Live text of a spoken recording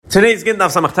Today's Gitin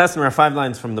Daf Samach Tes, and we're 5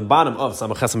 lines from the bottom of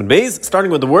Samach Chesed Beis,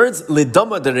 starting with the words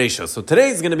Lidama Dereisha. So today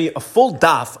is going to be a full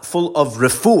daf full of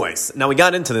refuos. Now we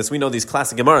got into this. We know these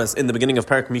classic Gemaras in the beginning of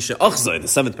Parak Misha Achzai, the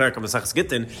 7th Parak of Masechus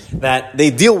Gitin, that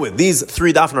they deal with. These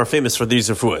 3 dafim are famous for these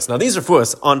refuos. Now these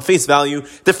refuos, on face value,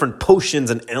 different potions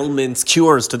and ailments,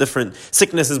 cures to different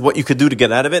sicknesses, what you could do to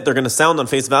get out of it, they're going to sound on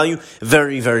face value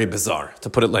very, very bizarre, to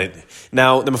put it lightly.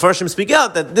 Now the Mefarshim speak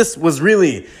out that these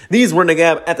were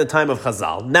negab at the time of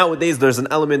Chazal. Nowadays, there's an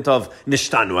element of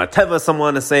nishtanu ateva. Some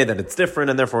want to say that it's different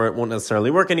and therefore it won't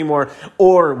necessarily work anymore.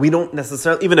 Or we don't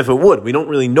necessarily, even if it would, we don't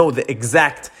really know the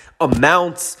exact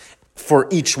amounts for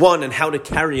each one and how to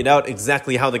carry it out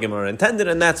exactly how the Gemara intended,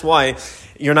 and that's why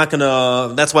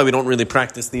we don't really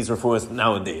practice these refuos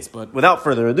nowadays. But without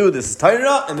further ado, this is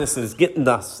Torah, and this is Gitin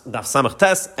Daf Samach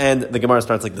Tes, and the Gemara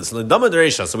starts like this. L'dama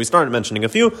dereisha. So we started mentioning a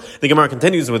few. The Gemara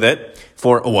continues with it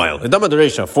for a while. L'dama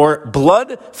dereisha, for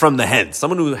blood from the head.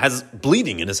 Someone who has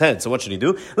bleeding in his head. So what should he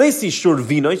do? Leisi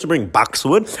shurvina. He should bring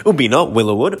boxwood, ubina,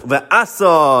 willow wood,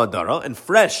 ve'asa dara, and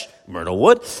fresh myrtle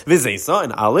wood, v'zeisa,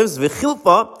 and olives,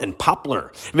 v'chilfa, and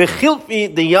poplar,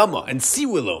 v'chilfi, the yama, and sea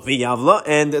willow, v'yavla,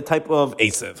 and a type of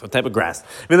asif, a type of grass.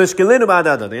 V'lishkelenu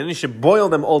ba'adada, and he should boil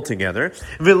them all together.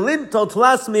 V'linto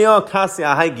tlas mea kasi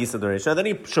ahai gisa dereisha, then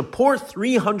he should pour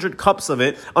 300 cups of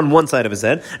it on one side of his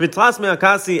head, v'tlas mea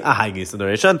kasi ahai gisa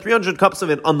dereisha, and 300 cups of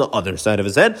it on the other side of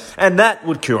his head, and that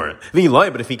would cure it. V'iloi,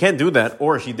 but if he can't do that,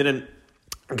 or if he didn't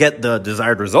get the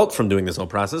desired result from doing this whole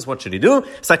process, what should he do?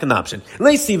 Second option.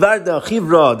 He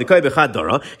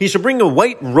should bring a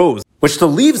white rose, which the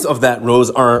leaves of that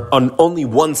rose are on only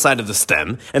one side of the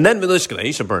stem, and then he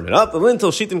should burn it up. He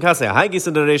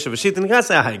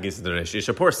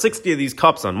should pour 60 of these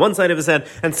cups on one side of his head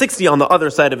and 60 on the other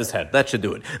side of his head. That should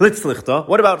do it.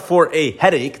 What about for a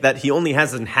headache that he only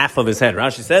has in half of his head?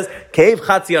 Rashi says,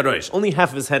 only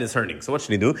half of his head is hurting. So what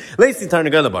should he do? He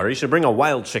should bring a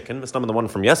wild chicken, the one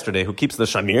from yesterday, who keeps the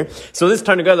shamir. So this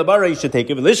tarnagal bara, he should take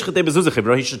it. He should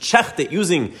shecht it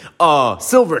using a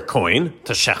silver coin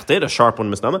to shecht it, a sharp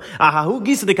one, misnama.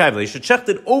 He should shecht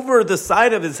it over the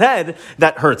side of his head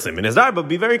that hurts him in his eye, but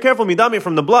be very careful, midami,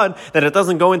 from the blood, that it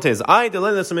doesn't go into his eye,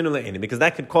 because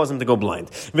that could cause him to go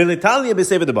blind.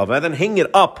 Then hang it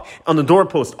up on the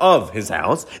doorpost of his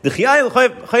house.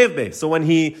 So when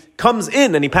he comes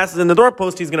in and he passes in the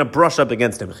doorpost, he's going to brush up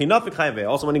against him.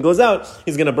 Also, when he goes out,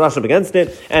 he's going to brush up against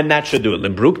it, and that should do it.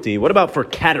 Limbrukti. What about for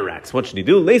cataracts? What should he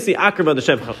do? He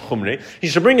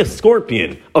should bring a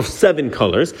scorpion of 7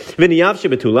 colors,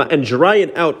 and dry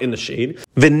it out in the shade,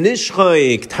 and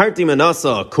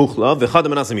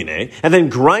then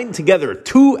grind together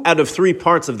 2 out of 3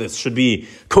 parts of this should be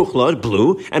kuchla,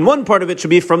 blue, and 1 part of it should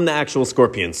be from the actual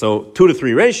scorpion. So 2 to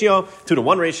 3 ratio, 2 to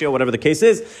 1 ratio, whatever the case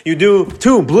is. You do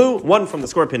 2 blue, 1 from the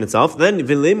scorpion itself. Then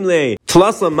vilimle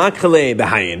tlasa makle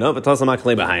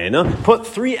behayena. Put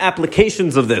 3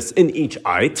 applications of this in each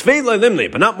eye,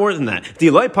 but not more than that.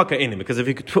 Because if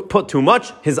you could put too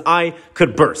much, his eye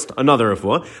could burst. Another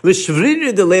refuah,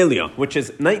 which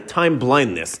is nighttime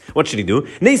blindness. What should he do?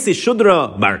 He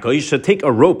should take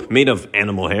a rope made of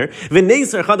animal hair,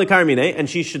 and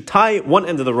she should tie one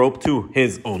end of the rope to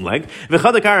his own leg, and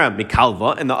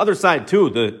the other side to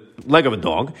the leg of a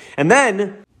dog, and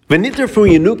then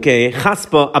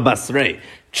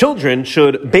children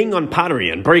should bang on pottery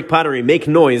and break pottery, make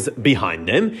noise behind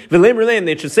them. And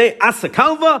they should say, Asa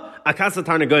kalva, akasa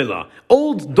tarnagoyla.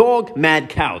 Old dog, mad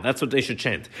cow. That's what they should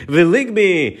chant.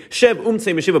 They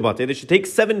should take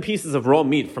 7 pieces of raw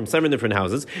meat from 7 different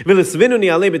houses. And they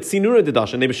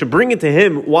should bring it to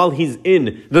him while he's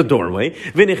in the doorway.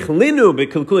 And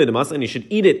he should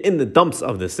eat it in the dumps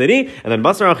of the city. And then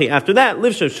after that,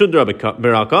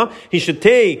 he should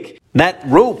take that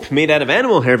rope made out of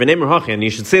animal hair, and you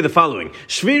should say the following: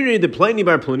 Shviri de Pliny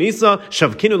bar Plunisa,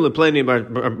 Shavkinu le Pliny bar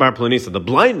Plunisa. The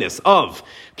blindness of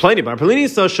Pliny bar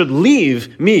Plunisa should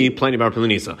leave me, Pliny bar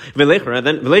Plunisa.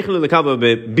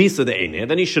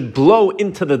 Then he should blow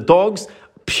into the dog's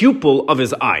pupil of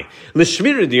his eye. That's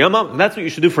what you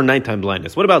should do for nighttime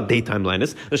blindness. What about daytime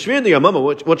blindness? What should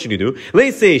you do?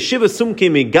 You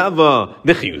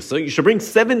should bring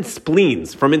 7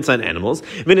 spleens from inside animals,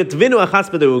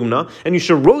 and you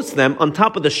should roast them on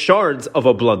top of the shards of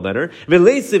a bloodletter,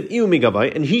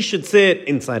 and he should sit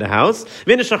inside a house,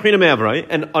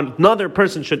 and another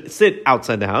person should sit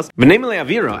outside the house,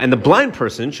 and the blind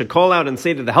person should call out and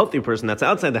say to the healthy person that's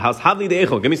outside the house,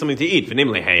 give me something to eat,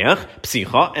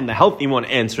 and the healthy one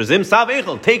answers him,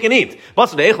 take and eat.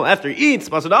 After he eats,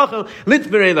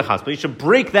 he should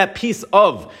break that piece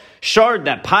of shard,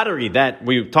 that pottery that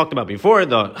we talked about before,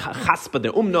 the chaspa, the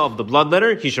umna of the blood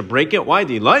letter, he should break it. Why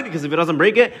do you lie? Because if he doesn't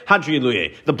break it,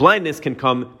 the blindness can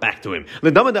come back to him.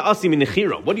 What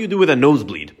do you do with a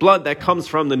nosebleed? Blood that comes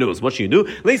from the nose. What should you do?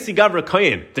 You should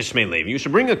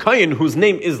bring a kayin whose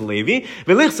name is Levi,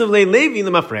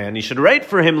 and you should write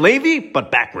for him Levi, but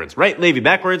backwards. Write Levi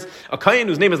backwards. A kayin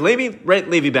whose name is Levi,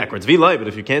 write Levi backwards. But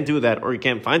if you can't do that, or you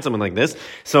can't find someone like this,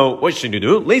 so what should you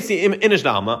do? Bring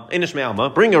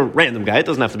a random guy. It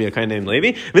doesn't have to be a kayin named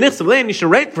Levi. And you should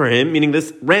write for him, meaning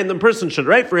this random person should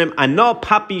write for him, Ano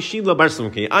Papi Shila Bar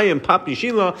Sumki. I am Papi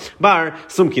Shila Bar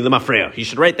Sumki Lemafreya. He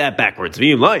should write that backwards.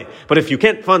 But if you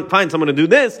can't find someone to do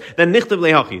this, then Nichtav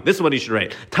Lehachi. This is what he should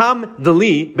write. Tam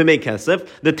Deli B'mei Kesef,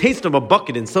 the taste of a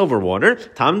bucket in silver water.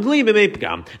 Tam Deli B'mei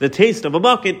Pgam, the taste of a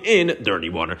bucket in dirty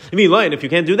water. And if you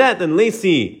can't do that, then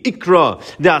Lesi Ikra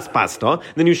Das Pasta,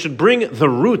 then you should bring the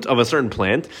root of a certain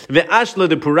plant, Ve'ashla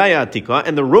de Puraya Atika,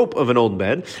 and the rope of an old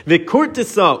bed,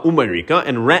 Ve'kurtisa Umarika,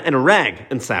 and a rag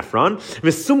and saffron,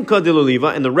 Ve'sumka de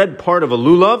Luliva, and the red part of a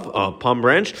lulav, a palm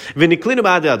branch, Ve'niklinu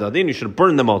Ba'adada, then you should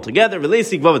burn them all together,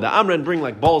 Ve'lesi Gvava da Amra, and bring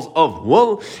like balls of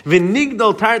wool,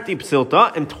 Ve'nigdal Tarti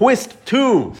Psilta, and twist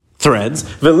two threads,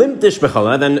 velimtish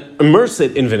bechala, then immerse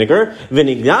it in vinegar,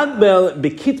 v'nigadbel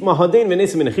bekit mahadein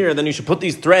v'nesim minachira, then you should put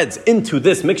these threads into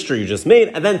this mixture you just made,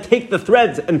 and then take the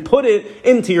threads and put it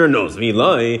into your nose.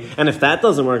 V'ilai, and if that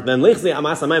doesn't work, then lichzi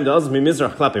amas amayim da'az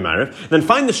mimizrach klapi marif, then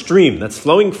find the stream that's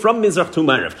flowing from mizrach to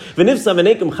marif. V'nifsa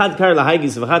v'nekum chad kar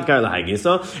lahaygis v'chad kar lahaygis,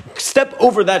 step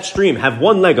over that stream, have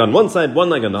one leg on one side,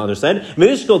 one leg on the other side,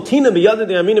 v'nishkol tina b'yada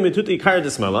de'amina mituti kar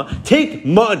desmala, take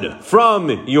mud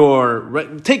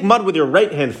with your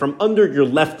right hand from under your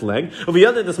left leg, and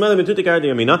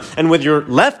with your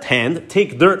left hand,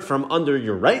 take dirt from under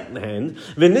your right hand,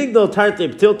 and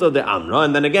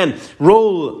then again,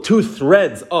 roll two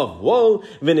threads of wool,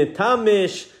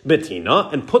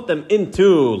 betina, and put them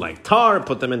into like tar,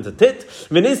 put them into tit,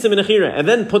 and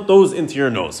then put those into your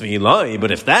nose.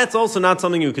 But if that's also not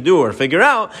something you could do or figure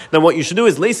out, then what you should do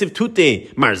is leisiv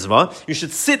tute marzva. You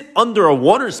should sit under a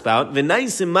water spout, and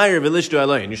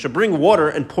you should bring water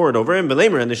and pour it over him,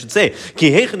 and they should say,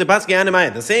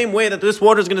 the same way that this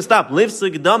water is going to stop. So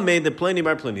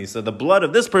the blood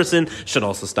of this person should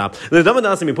also stop.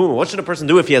 What should a person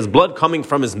do if he has blood coming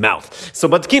from his mouth? So,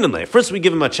 but first we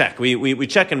give him a check. We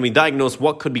check and we diagnose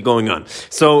what could be going on.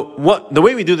 So the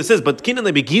way we do this is, but we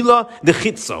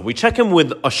check him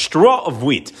with a straw of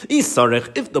wheat.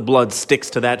 If the blood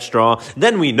sticks to that straw,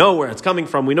 then we know where it's coming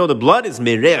from. We know the blood is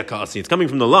mereakasi. It's coming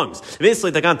from the lungs.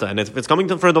 And if it's coming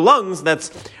from the lungs, that's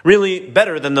really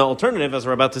better than the alternative, as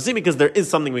we're about to see, because there is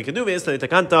something we can do.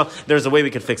 There's a way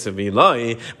we could fix it.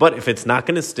 But if it's not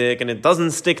going to stick, and it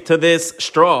doesn't stick to this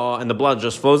straw, and the blood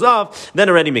just flows off, then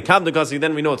already mikabdakasi,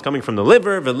 then we know it's coming from the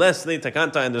liver,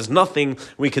 and there's nothing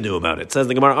we can do about it. Says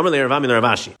the Gemara,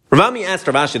 Ravami asked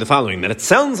Ravashi the following, that it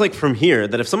sounds like from here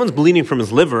that if someone's bleeding from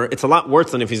his liver, it's a lot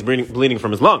worse than if he's bleeding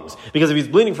from his lungs. Because if he's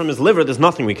bleeding from his liver, there's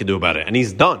nothing we can do about it, and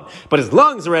he's done. But his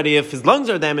lungs already, if his lungs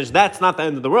are damaged, that's not the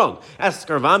end of the world. Ask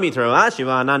Ravami to Ravashi,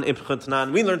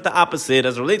 we learned the opposite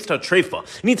as it relates to a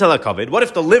treifa. What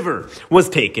if the liver was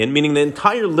taken, meaning the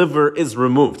entire liver is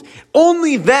removed?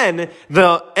 Only then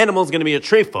the animal is going to be a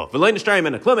treifa.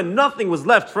 And nothing was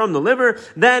left from the liver,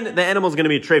 then the animal is going to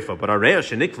be a treifa.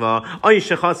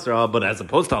 But as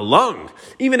opposed to a lung,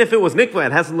 even if it was nikva,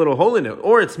 it has a little hole in it,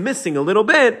 or it's missing a little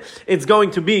bit, it's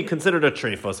going to be considered a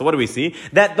treifa. So what do we see?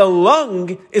 That the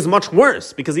lung is much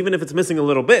worse, because even if it's missing a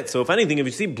little bit, so if anything, if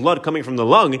you see blood coming from the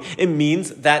lung, it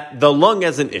means that the lung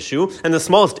has an issue, and the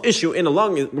smallest issue in a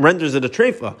lung renders it a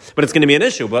treifa. But it's going to be an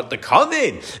issue. But the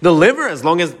kaved, the liver, as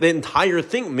long as the entire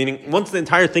thing, meaning once the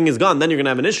entire thing is gone, then you're going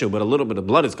to have an issue. But a little bit of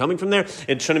blood is coming from there,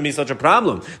 it shouldn't be such a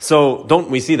problem. So don't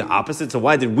we see the opposite? So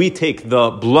why did we take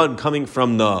the blood coming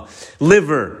from the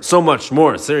liver so much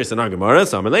more serious in our Gemara?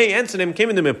 So Amalei answered him, came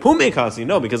into Mepumekasi.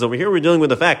 No, because over here we're dealing with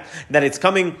the fact that it's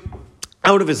coming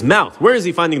out of his mouth. Where is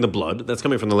he finding the blood that's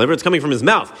coming from the liver? It's coming from his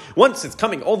mouth. Once it's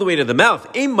coming all the way to the mouth,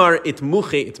 Eimar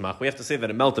itmuche itmach. We have to say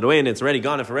that it melted away and it's already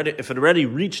gone. If it already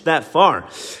reached that far,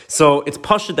 so it's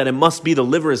pashut that it must be the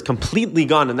liver is completely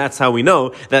gone, and that's how we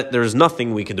know that there's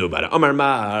nothing we can do about it. Amar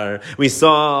mar. We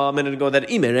saw a minute ago that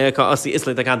imereka asi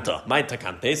isle takanta, my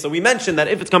takante. So we mentioned that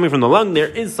if it's coming from the lung, there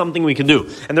is something we can do,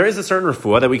 and there is a certain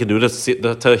refuah that we can do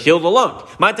to heal the lung.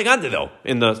 My takante, though,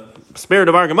 in the spirit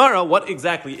of our Gemara, what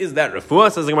exactly is that refuah?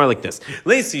 Says the Gemara like this: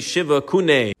 Leisi shiva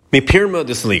kune Mepirma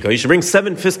de Salika. You should bring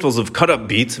 7 fistfuls of cut up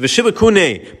beets. V'shiva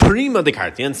kune prima de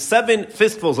karti, and 7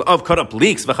 fistfuls of cut up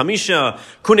leeks. V'chamisha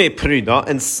kune prida,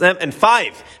 and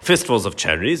 5 fistfuls of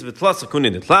cherries. V'tlas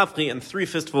kune de tlafri, and 3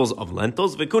 fistfuls of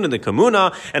lentils. V'kune de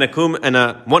kamuna, and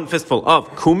 1 fistful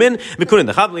of cumin. V'kune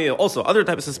de chavli, also other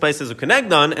types of spices.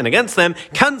 V'kunegdan, and against them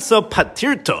kansa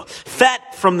patirto,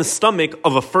 fat from the stomach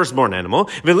of a firstborn animal.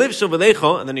 V'livsho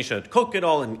v'lecho, and then you should cook it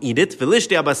all and eat it.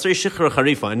 V'lishti abasrei shichra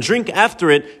charifa, and drink after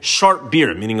it sharp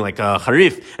beer, meaning like a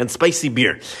harif and spicy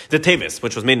beer. The tevis,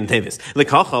 which was made in tevis.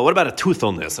 Lekacha, what about a tooth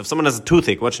illness? If someone has a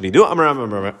toothache, what should he do? Amar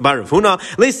baravuna,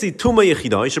 lesi tuma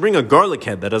yechida. You should bring a garlic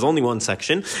head that has only one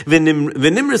section.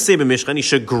 V'nimrasei b'mishcha, he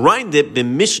should grind it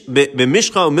b'mishcha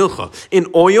umilcha, in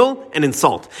oil and in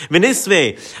salt.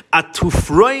 V'nisvei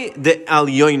atufroi de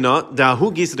alyoina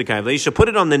dahu gisadekayv. You should put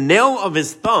it on the nail of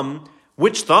his thumb.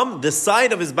 Which thumb? The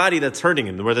side of his body that's hurting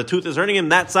him. Where the tooth is hurting him,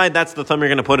 that side, that's the thumb you're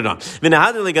going to put it on.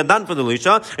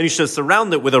 And you should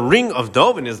surround it with a ring of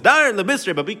dough, and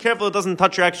but be careful it doesn't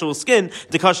touch your actual skin,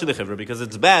 because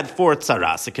it's bad for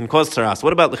tsaras. It can cause tsaras.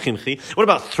 What about lechinchi? What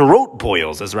about throat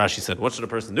boils, as Rashi said? What should a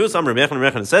person do? It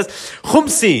says,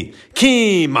 chumsi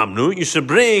ki mamru. You should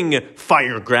bring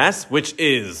fire grass, which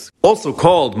is also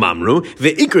called mamru.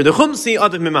 The ikr, the chumsi,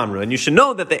 adav mamru. And you should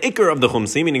know that the ikr of the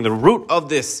chumsi, meaning the root of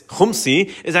this chumsi,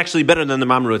 is actually better than the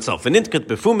mamru itself. And you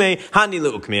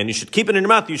should keep it in your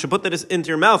mouth. You should put this into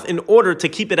your mouth in order to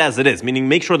keep it as it is, meaning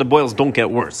make sure the boils don't get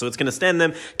worse. So it's going to stand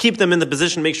them, keep them in the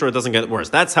position, make sure it doesn't get worse.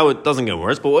 That's how it doesn't get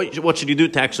worse. But what should you do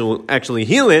to actually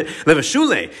heal it?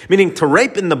 Levashule, meaning to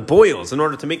ripen the boils in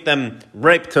order to make them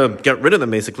ripe, to get rid of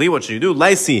them, basically. What should you do?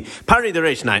 Laisi, pari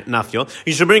deresh nafyo.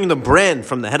 You should bring the bran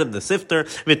from the head of the sifter.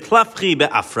 V'tlafchi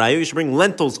be'afrayu. You should bring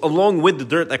lentils along with the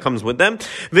dirt that comes with them.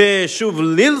 V'shuv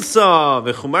lilsa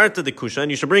v'chumarta de kusha, and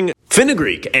you should bring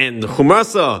fenugreek and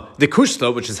chumarsa de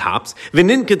kushta, which is hops,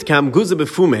 v'ninkit kam guza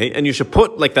befume, and you should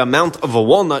put like the amount of a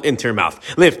walnut into your mouth.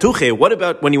 Leftuche, what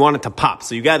about when you want it to pop?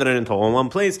 So you gather it into all in one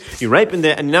place, you ripened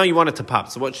it, and now you want it to pop.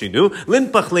 So what should you do?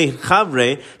 Linpachle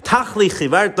chavre tachli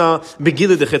chivarta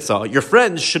begila de chitza. Your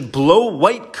friends should blow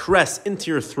white cress into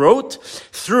your throat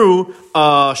through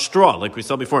straw, like we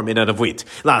saw before, made out of wheat.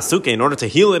 La suke, in order to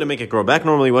heal it and make it grow back,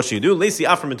 normally what should you do? Lesi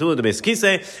aframatula de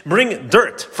beskise, bring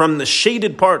dirt from the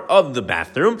shaded part of the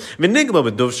bathroom, v'nigla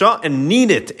b'duvsha, and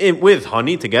knead it with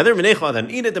honey together, v'necha, then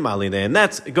eat it demalide, and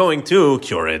that's going to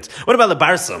cure it. What about the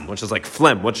barsam, which is like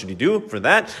phlegm? What should you do for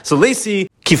that? So lesi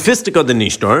kifistika de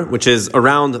nishtar, which is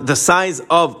around the size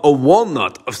of a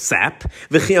walnut of sap,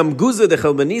 v'chiamguza de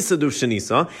chelbanisa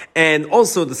duvshanisa, and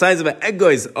also the size of an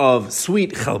egois of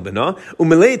sweet chelbana,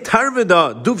 umelei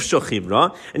tarveda duvsha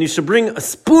chibra, and you should bring a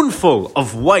spoonful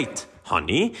of white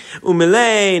honey,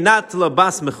 umelei natla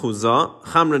bas mechuza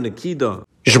chamra nekida.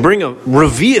 You should bring a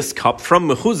revius cup from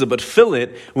mechuzah, but fill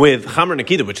it with chamar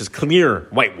nakida, which is clear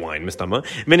white wine, mistama.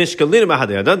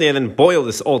 And then boil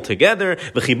this all together.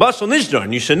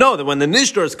 And you should know that when the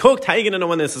nishdar is cooked, how are you going to know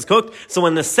when this is cooked? So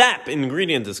when the sap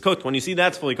ingredient is cooked, when you see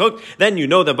that's fully cooked, then you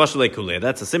know that bashalei kuleh.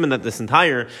 That's a simon that this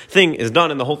entire thing is done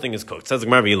and the whole thing is cooked. Says the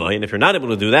Gemara Eloi. And if you're not able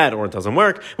to do that or it doesn't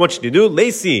work, what should you do?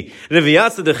 Lesi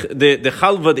reviasa de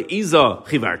chalva de iza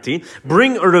chivarti.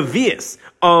 Bring a revius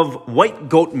of white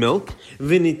goat milk.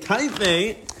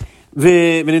 V'nitayve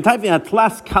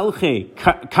atlas kalche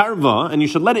karva, and you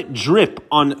should let it drip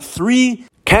on 3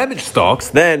 cabbage stalks.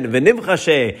 Then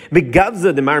v'nivchashe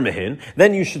begavza de marmehin.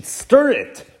 Then you should stir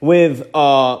it with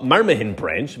a marmehin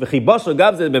branch. V'chibasha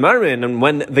gavza b'marmehin, and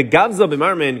when the gavza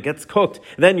b'marmehin gets cooked,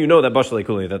 then you know that bashalei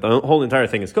kulei, that the whole entire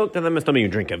thing is cooked, and then mistama you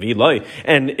drink a v'iloi.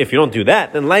 And if you don't do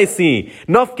that, then laisi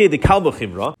nafke de kalba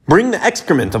chivra. Bring the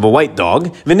excrement of a white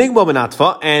dog, v'nigbo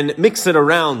benatfa, and mix it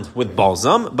around with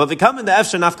balsam. But v'kamen de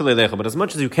efshe nafke. But as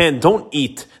much as you can, don't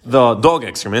eat the dog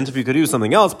excrement. If you could use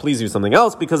something else, please use something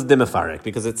else, because dimefarek,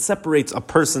 because it separates a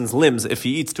person's limbs if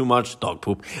he eats too much dog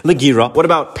poop. Legira. What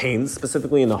about pains,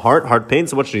 specifically in the heart pain?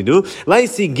 So what should he do?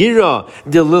 Laisi gira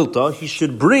de lilta. He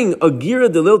should bring a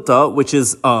gira de lilta, which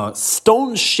is a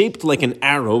stone shaped like an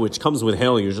arrow, which comes with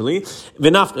hail usually.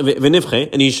 V'nifche,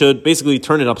 and he should basically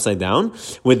turn it upside down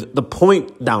with the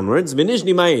point downwards.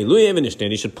 V'nishni maye luye v'nishne,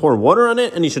 and he should pour water on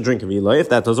it, and he should drink a v'ilay. If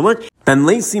that doesn't work, then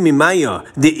laisi mimaya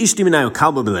de ishti minayo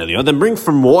kalba belelio. Then bring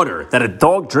from water that a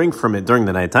dog drink from it during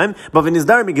the nighttime. But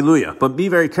v'nizdar megiluya. But be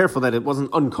very careful that it wasn't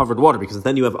uncovered water, because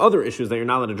then you have other issues that you're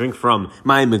not allowed to drink from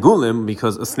mayim megulim,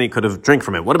 because a snake could have drank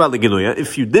from it. What about the giluya?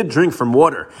 If you did drink from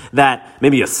water that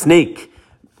maybe a snake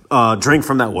drink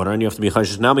from that water, and you have to be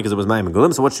chayshish now because it was mayim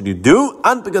gulim. So what should you do?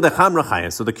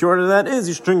 So the cure to that is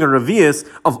you should drink a revius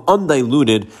of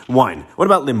undiluted wine. What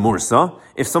about limursa?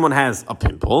 If someone has a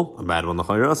pimple, a bad one,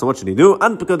 so what should he do? So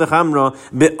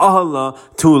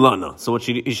what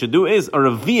he should do is a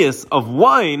revius of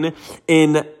wine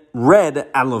in red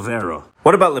aloe vera.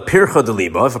 What about lepircha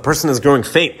deliba? If a person is growing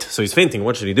faint, so he's fainting,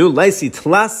 what should he do? Laisi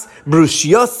tlas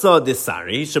brushiosa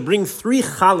desari. He should bring 3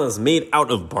 chalas made out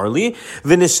of barley.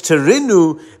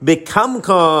 Vinishterinu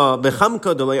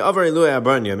bechamka delay avar eloi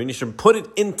abarnia. I mean, you should put it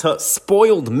into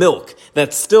spoiled milk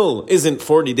that still isn't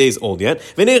 40 days old yet.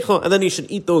 Vinecho, and then he should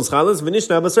eat those chalas.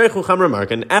 Vinishna basrechu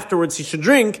chamramark, and afterwards he should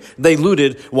drink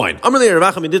diluted wine.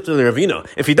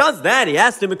 If he does that, he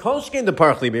asked him, for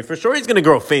sure he's going to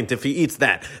grow faint if he eats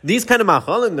that. These kind of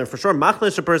machalim, they're for sure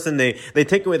machlish a person. They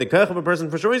take away the koach of a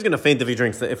person. For sure, he's going to faint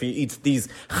if he eats these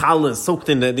challahs soaked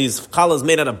in these challahs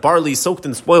made out of barley soaked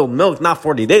in spoiled milk. Not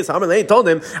 40 days. They told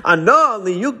him, no,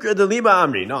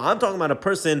 I'm talking about a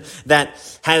person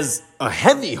that has a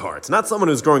heavy heart, not someone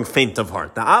who's growing faint of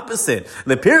heart. The opposite,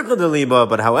 the pircha deliba.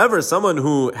 But however, someone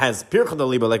who has pircha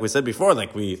deliba, like we said before,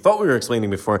 like we thought we were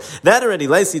explaining before, that already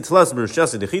laisi tlas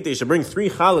b'rushasi dechite should bring 3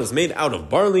 chalas made out of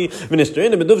barley, and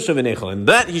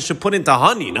that he should put into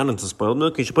honey, not into spoiled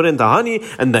milk. He should put it into honey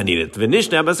and then eat it. And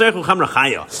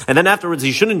then afterwards,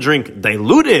 he shouldn't drink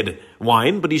diluted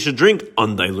wine, but he should drink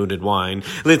undiluted wine.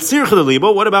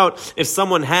 What about if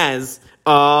someone has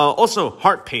also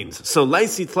heart pains? So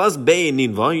laisi tlas be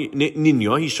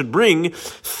ninyo, he should bring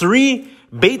 3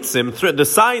 beitzim, the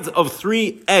sides of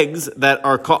 3 eggs that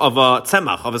are of a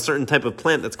tzemach, of a certain type of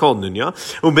plant that's called nunya.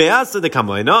 Ubeasa de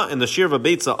kamoina, and the shear of a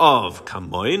beitza of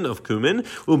kamoin, of cumin.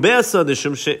 Ubeasa de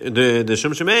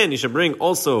shumshemei, and you should bring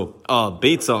also a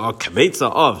beitza, a kbeitza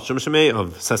of shumshemei,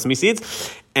 of sesame seeds.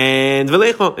 And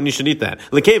velecho, and you should eat that.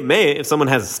 Lekev mei, if someone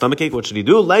has a stomachache, what should he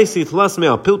do? Laisi tlas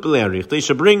mea pilpilei arich. They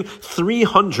should bring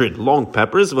 300 long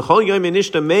peppers. V'chol yom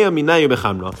yenishta mea minayu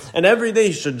bechamra. And every day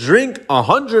he should drink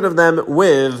 100 of them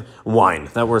with wine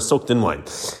that were soaked in wine.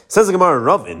 Says the Gemara,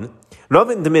 Ravin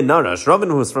Demin Narash, Ravin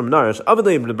who was from Narash,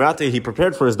 he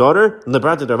prepared for his daughter,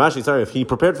 if he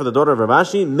prepared for the daughter of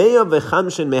Ravashi, mea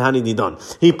v'chamshin mehani didon.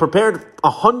 He prepared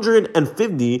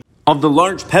 150 of the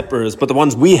large peppers, but the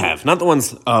ones we have, not the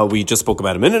ones we just spoke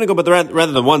about a minute ago, but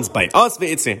rather the ones by us,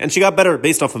 and she got better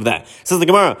based off of that. Says the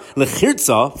Gemara,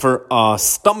 lechirtza, for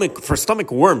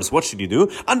stomach worms, what should you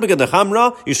do?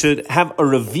 You should have a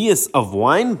revius of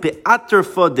wine,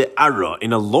 be'aterfa de ara,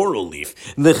 in a laurel leaf.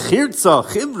 Lechirtza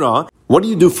chivra. What do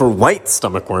you do for white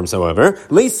stomach worms, however?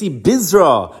 Laisi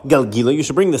bizra galgila, you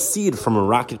should bring the seed from a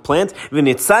rocket plant.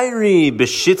 V'nitzairi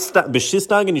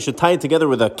b'shistag, and you should tie it together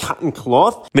with a cotton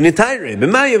cloth. V'nitzairi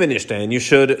b'maya v'nishta, and you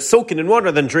should soak it in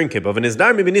water, then drink it. But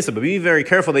be very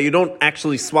careful that you don't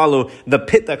actually swallow the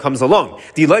pit that comes along.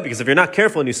 Because if you're not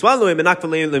careful and you swallow it,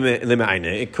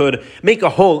 it could make a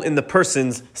hole in the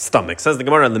person's stomach. Says the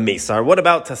Gemara on the Mesar. What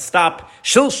about to stop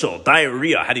shilshol,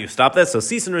 diarrhea? How do you stop that? So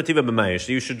sisin retiva b'mayish.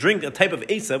 You should drink a type of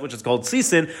asav, which is called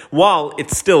sisin, while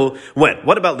it's still wet.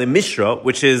 What about the mishra,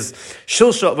 which is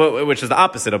shilshol, which is the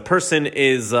opposite? A person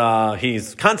is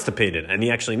he's constipated and he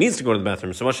actually needs to go to the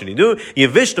bathroom. So what should he do?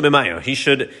 Yevishta b'mayo. He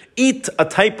should eat a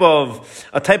type of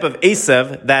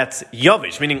asav that's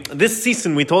yavish, meaning this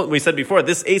sisin we said before.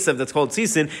 This asav that's called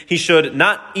sisin, he should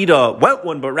not eat a wet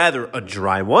one, but rather a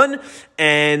dry one.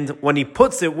 And when he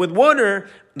puts it with water,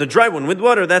 the dry one with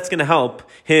water, that's going to help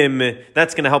him.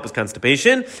 That's going to help his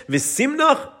constipation.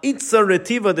 V'simnach itza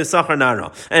retiva de sachar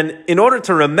nara. And in order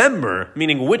to remember,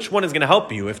 meaning which one is going to help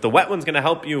you, if the wet one's going to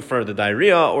help you for the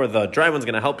diarrhea or the dry one's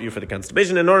going to help you for the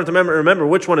constipation, in order to remember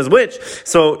which one is which,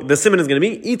 so the simon is going to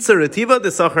be itza retiva de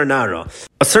sachar nara.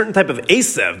 A certain type of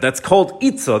asev that's called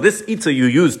itza. This itza you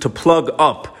use to plug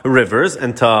up rivers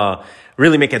and to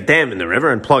really make a dam in the river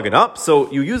and plug it up.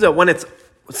 So you use it when it's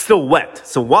still wet.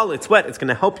 So while it's wet, it's going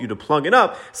to help you to plug it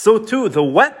up. So too, the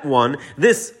wet one,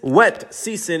 this wet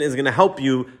sisin is going to help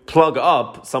you plug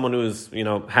up someone who's,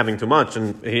 having too much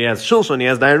and he has shilshol and he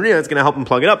has diarrhea. It's going to help him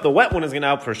plug it up. The wet one is going to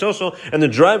help for shilshol and the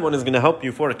dry one is going to help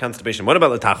you for constipation. What about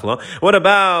the tachla? What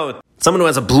about someone who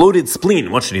has a bloated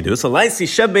spleen? What should he do? So laisi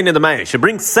sheb bein edamaya. Should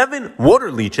bring 7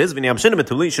 water leeches.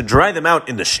 You should dry them out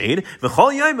in the shade.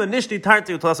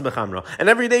 And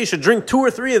every day you should drink 2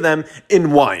 or 3 of them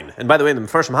in wine. And by the way, the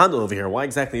first handle over here, why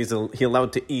exactly is he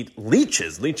allowed to eat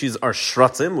leeches? Leeches are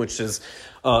shratzim, which is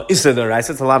Issa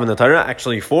deraisa, it's allowed in the Torah,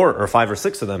 actually 4 or 5 or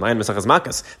 6 of them. I am Mesachas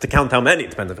Makas, to count how many.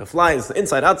 It depends if it flies,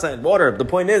 inside, outside, water. The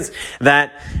point is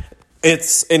that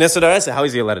It's in Esodaresa. How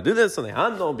is he allowed to do this? So they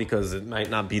handle because it might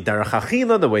not be derech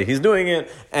achila the way he's doing it,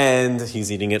 and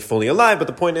he's eating it fully alive. But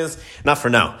the point is, not for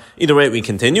now. Either way, we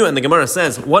continue. And the Gemara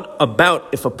says, what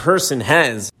about if a person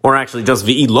has, or actually just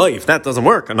v'iloi, if that doesn't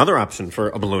work? Another option for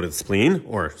a bloated spleen,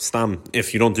 or stam,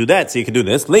 if you don't do that, so you can do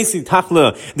this. Leisi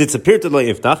tachla ditzapirta lo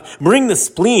yiftach. Bring the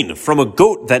spleen from a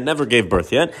goat that never gave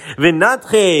birth yet.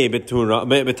 V'natche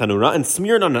betanura, and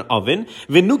smear it on an oven.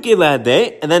 V'nuke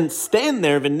lahadeh, and then stand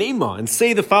there v'nema and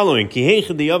say the following: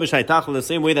 the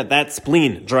same way that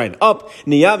spleen dried up. So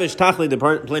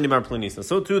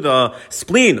too the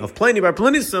spleen of Pliny bar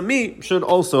Pliny me should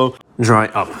also dry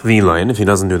up. If he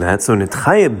doesn't do that, so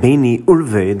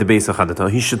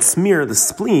he should smear the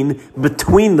spleen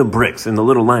between the bricks, in the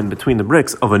little line between the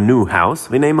bricks of a new house.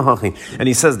 And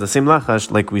he says the same lachash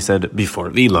like we said before.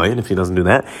 And if he doesn't do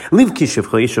that,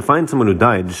 you should find someone who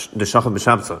died.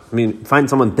 Find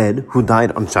someone dead who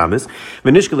died on Shabbos.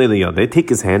 Take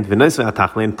his hand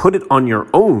and put it on your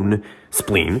own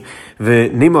spleen,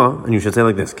 and you should say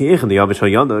like this: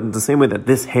 the same way that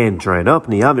this hand dried up. So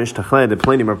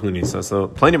Pliny bar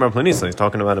Planisa is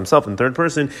talking about himself in third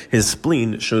person. His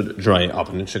spleen should dry up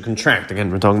and it should contract. Again,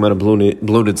 we're talking about a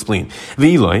bloated spleen.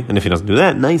 And if he doesn't do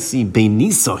that,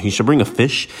 he should bring a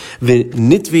fish, and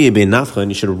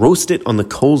he should roast it on the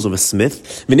coals of a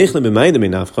smith,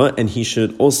 and he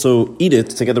should also eat it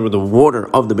together with the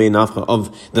water of the beinafcha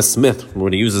of the smith,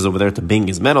 what he uses over there to bang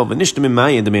his metal. He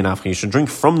should drink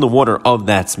from the water of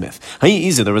that smith.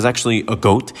 There was actually a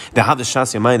goat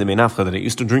that it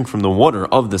used to drink from the water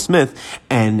of the smith,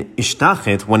 and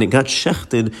ishtachet, when it got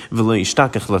shechted,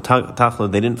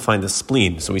 they didn't find the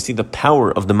spleen. So we see the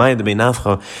power of the maya de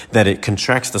beinafcha, that it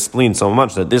contracts the spleen so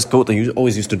much that this goat that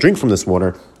always used to drink from this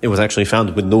water, it was actually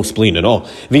found with no spleen at all.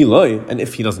 And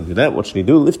if he doesn't do that, what should he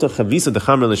do?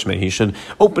 He should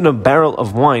open a barrel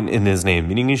of wine in his name,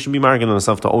 meaning he should be marking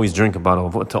himself to always drink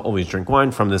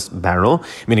wine from this barrel,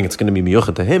 meaning it's going to be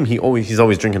miyuchet to him. He's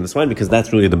always drinking this wine because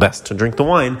that's really the best. To drink the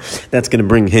wine, that's going to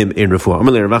bring him in refuah.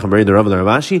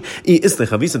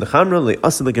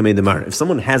 If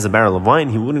someone has a barrel of wine,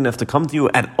 he wouldn't have to come to you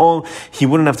at all. He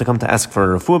wouldn't have to come to ask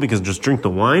for a refuah, because just drink the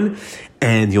wine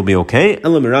and you'll be okay.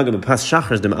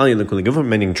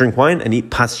 Meaning drink wine and eat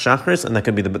pas shachris, and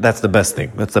that's the best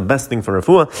thing. That's the best thing for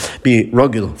refuah. Be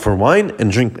ragil for wine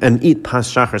and drink and eat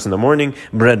pas shachris in the morning,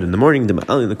 bread in the morning.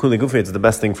 It's the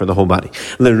best thing for the whole body.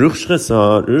 What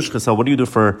do you do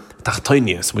for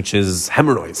tachtoinias, which is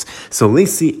hemorrhoids? So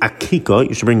lesi akika,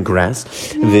 you should bring grass.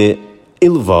 The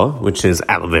ilva, which is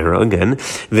aloe vera again.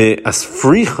 The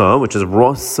asfricha, which is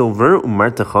raw silver,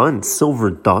 umartecha, and silver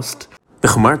dust. The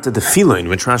chumarta tefillin,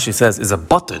 which Rashi says is a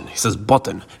button. He says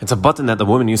button. It's a button that the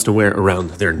women used to wear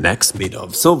around their necks, made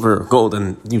of silver, gold,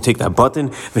 and you take that button.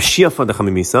 The shiafa de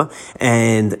chamimisa,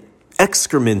 and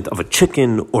excrement of a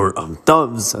chicken or of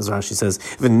doves, as Rashi says,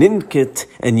 v'ninkit,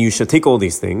 and you should take all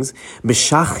these things.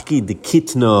 B'shachki de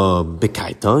kitna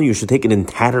bekaita, you should take it in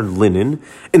tattered linen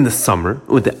in the summer.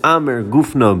 With the amer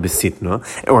gufna besitna,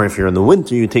 or if you're in the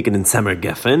winter, you take it in samer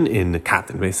gefen, in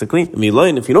cotton, basically.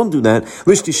 Milayin, if you don't do that,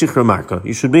 lishti shichra marka,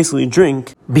 you should basically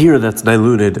drink beer that's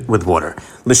diluted with water.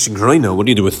 Lishgroina, what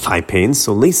do you do with thigh pains?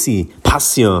 So lesi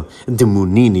pasya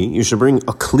demunini, you should bring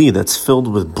a kli that's filled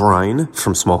with brine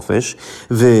from small fish.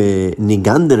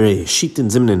 V'nigandere shitin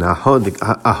zimnin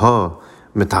aha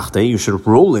metachte, you should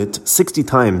roll it 60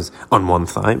 times on one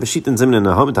thigh. V'shitin zimnin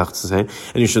aha metachte,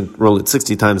 and you should roll it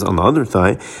 60 times on the other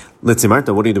thigh. Let's see,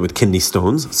 Marta, what do you do with kidney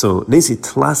stones? So, nesi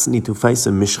tlasni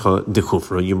tufaise mishcha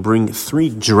dechufra. You bring 3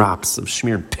 drops of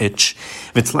smeared pitch.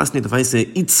 V'tlasni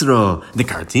tufaise itzra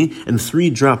dekarti, and 3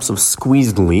 drops of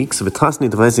squeezed leeks. V'tlasni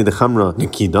tufaise dechamra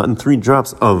nekida, and 3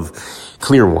 drops of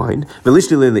clear wine.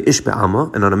 V'lishti le ish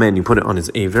be'ama, and on a man you put it on his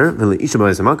aver. V'leisha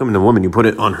ba'isamakim, and a woman you put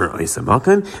it on her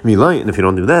isamakim. V'lai, and if you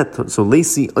don't do that, so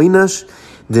lesi einash,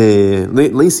 the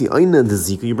lacy aina the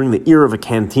zika, you bring the ear of a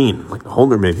canteen, like the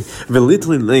holder maybe.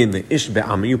 Velitli the ish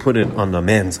be'am, you put it on a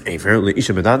man's aver.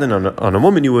 Leisha bedaden, on a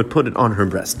woman you would put it on her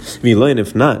breast. Vilayin,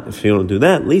 if not, if you don't do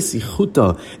that, lacy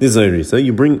chuta the zairisa,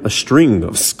 you bring a string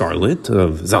of scarlet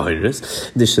of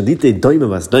zairis. The shadite daima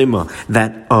vas daima,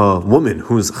 that woman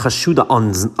who's chashuda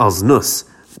on aznus,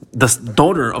 the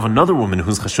daughter of another woman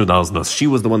who's chashud al-znos, she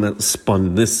was the one that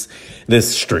spun this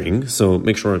string. So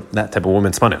make sure that type of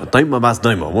woman spun it. Daima bas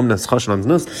daima, a woman that's chashud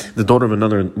al-znos, the daughter of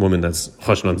another woman that's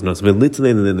chashud al-znos.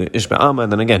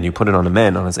 And then again, you put it on a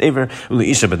man on his aver,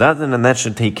 and that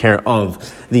should take care of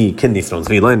the kidney stones.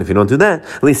 If you don't do that,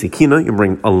 you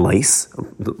bring a lice,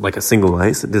 like a single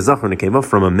lice,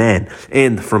 from a man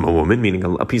and from a woman, meaning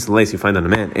a piece of lice you find on a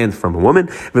man and from a woman.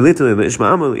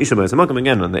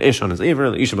 Again, on the ish on his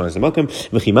aver,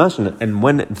 And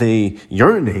when they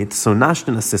urinate, so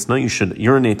nashtin asisna, you should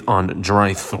urinate on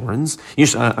dry thorns.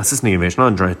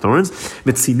 On dry thorns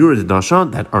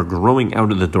that are growing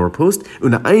out of the doorpost.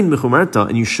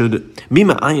 And you should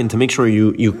bima ayin to make sure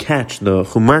you catch the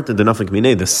chumarta the nafik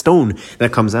minei, the stone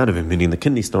that comes out of it, meaning the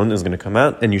kidney stone is going to come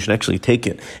out, and you should actually take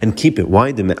it and keep it.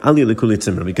 Why?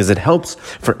 Because it helps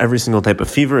for every single type of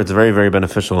fever. It's very, very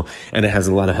beneficial, and it has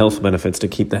a lot of health benefits to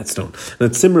keep that stone.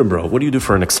 That's simmer, bro. What do you do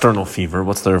for an external fever?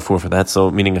 What's the refer for that? So,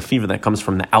 meaning a fever that comes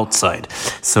from the outside.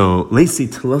 So, lesi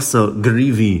tlasa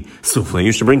grivi sufle.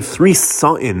 You should bring 3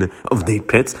 sa'in of date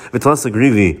pits. Vitlasa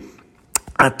grivi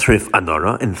atrif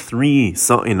adara, and 3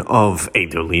 sa'in of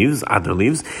adar leaves,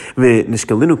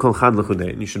 v'nishkalinu kol chad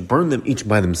l'chudei, and you should burn them each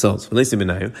by themselves,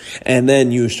 and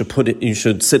then you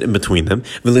should sit in between them,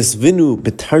 v'lisvinu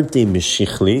betarte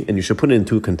mishichli, and you should put it in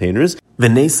 2 containers,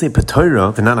 v'neise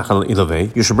petoira v'nanachal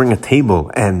ilove, you should bring a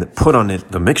table and put on it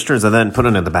the mixtures, and then put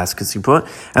on it the baskets you put,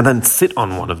 and then sit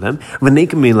on one of them,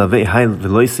 v'neike milavei hai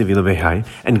v'loise v'lovei hai,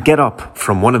 and get up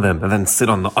from one of them, and then sit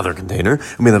on the other container,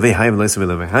 milavei hai v'loise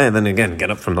v'lovei hai, and then again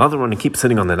get up from the other one and keep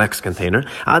sitting on the next container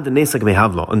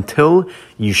until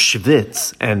you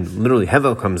schwitz and literally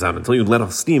hevel comes out, until you let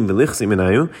off steam, and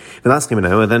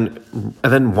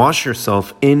then wash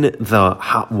yourself in the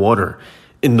hot water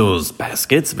in those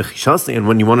baskets, and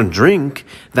when you want to drink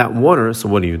that water, so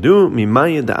what do? You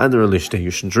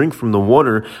should drink from the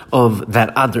water of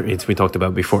that adar it we talked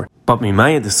about before. But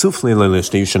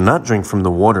you should not drink from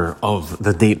the water of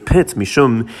the date pit,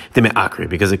 mishum deme'akri,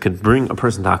 because it could bring a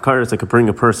person to akaris, it could bring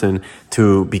a person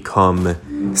to become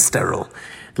sterile.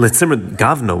 Let's simmer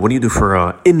gavna. What do you do for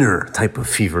an inner type of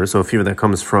fever? So a fever that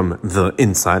comes from the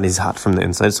inside, is hot from the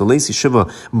inside. So lesi shiva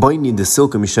baini de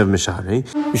silka mishev mishare.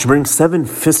 You should bring 7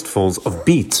 fistfuls of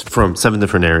beets from 7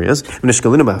 different areas.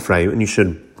 And you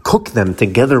should cook them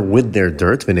together with their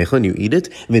dirt. And you eat it.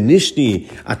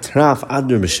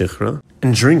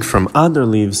 And drink from adar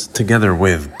leaves together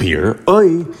with beer.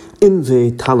 Or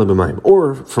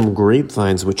from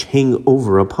grapevines which hang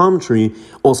over a palm tree,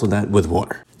 also that with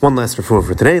water. One last refuah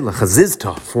for today,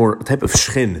 lachazizta, for a type of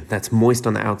shchin that's moist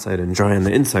on the outside and dry on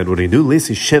the inside. What do you do?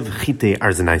 Lesi shev chite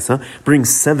arzenaisa, bring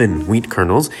 7 wheat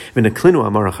kernels, v'neklinu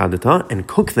amarachadata, and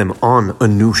cook them on a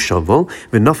new shovel,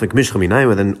 v'nafik mishchaminai,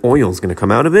 and then oil is going to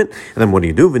come out of it. And then what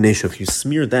do? V'neshach, you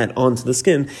smear that onto the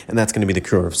skin, and that's going to be the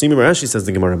cure. Simi Rashi says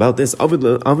the Gemara about this, he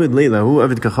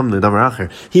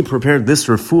prepared this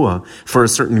refuah for a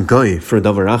certain guy, for a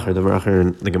davar acher. Davar acher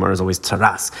in the Gemara is always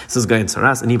tzaras. This is guy in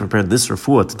tzaras, and he prepared this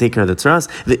refuah to take care of the tzaras,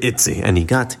 the itzi, and he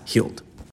got healed.